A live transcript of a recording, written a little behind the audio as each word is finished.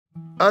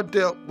I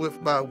dealt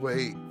with my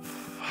weight,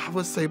 I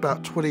would say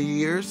about 20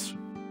 years.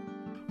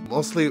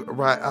 Mostly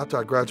right after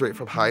I graduated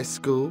from high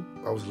school,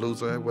 I was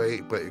losing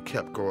weight, but it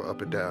kept going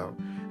up and down.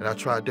 And I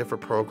tried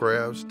different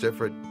programs,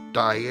 different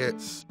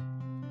diets.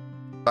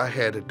 I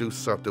had to do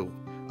something.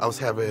 I was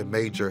having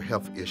major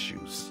health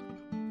issues.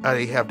 I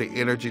didn't have the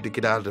energy to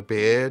get out of the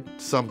bed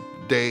some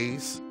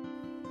days.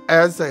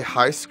 As a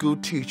high school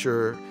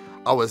teacher,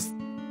 I was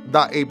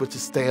not able to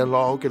stand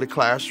long in the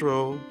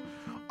classroom.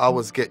 I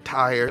was get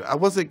tired. I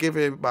wasn't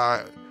giving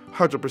my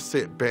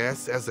 100%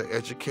 best as an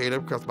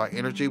educator because my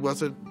energy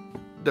wasn't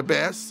the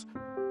best.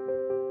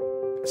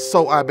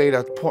 So I made an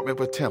appointment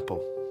with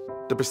Temple.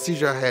 The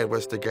procedure I had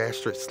was the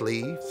gastric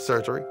sleeve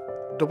surgery.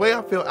 The way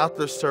I feel after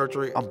the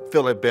surgery, I'm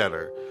feeling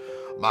better.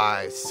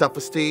 My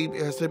self-esteem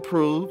has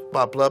improved.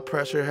 My blood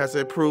pressure has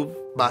improved.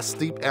 My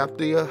sleep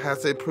apnea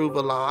has improved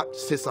a lot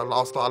since I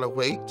lost a lot of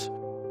weight.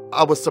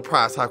 I was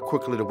surprised how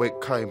quickly the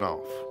weight came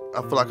off. I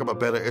feel like I'm a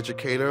better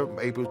educator. I'm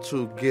able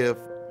to give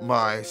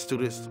my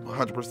students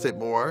 100%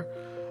 more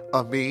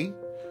of me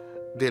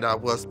than I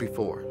was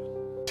before.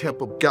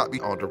 Temple got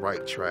me on the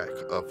right track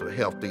of a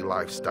healthy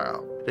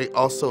lifestyle. They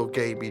also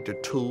gave me the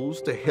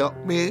tools to help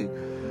me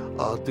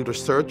through the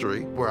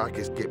surgery where I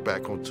could get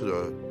back onto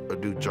a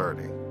new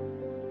journey.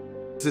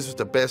 This was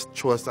the best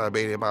choice I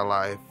made in my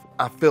life.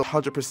 I feel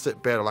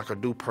 100% better, like a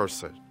new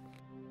person.